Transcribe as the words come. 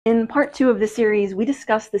In part 2 of this series, we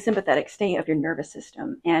discuss the sympathetic state of your nervous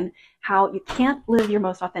system and how you can't live your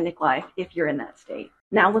most authentic life if you're in that state.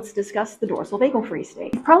 Now let's discuss the dorsal vagal free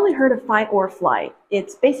state. You've probably heard of fight or flight.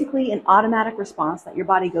 It's basically an automatic response that your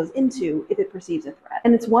body goes into if it perceives a threat.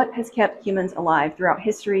 And it's what has kept humans alive throughout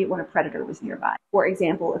history when a predator was nearby. For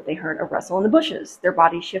example, if they heard a rustle in the bushes, their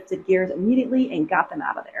body shifted gears immediately and got them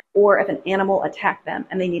out of there. Or if an animal attacked them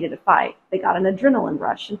and they needed to fight, they got an adrenaline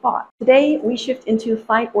rush and fought. Today, we shift into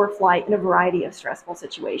fight or flight in a variety of stressful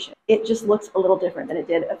situations. It just looks a little different than it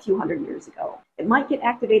did a few hundred years ago. It might get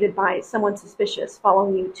activated by someone suspicious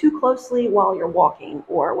following you too closely while you're walking,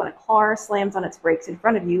 or when a car slams on its brakes in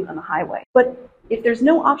front of you on the highway. But if there's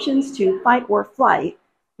no options to fight or flight,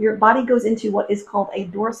 your body goes into what is called a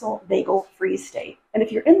dorsal vagal freeze state. And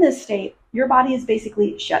if you're in this state, your body is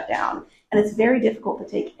basically shut down, and it's very difficult to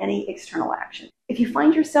take any external action. If you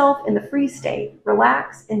find yourself in the freeze state,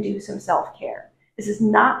 relax and do some self-care. This is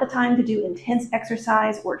not the time to do intense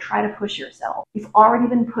exercise or try to push yourself. You've already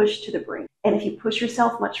been pushed to the brink. And if you push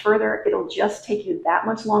yourself much further, it'll just take you that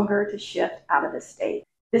much longer to shift out of this state.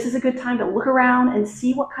 This is a good time to look around and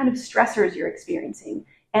see what kind of stressors you're experiencing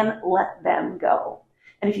and let them go.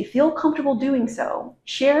 And if you feel comfortable doing so,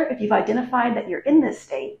 share if you've identified that you're in this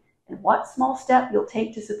state and what small step you'll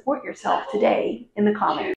take to support yourself today in the comments.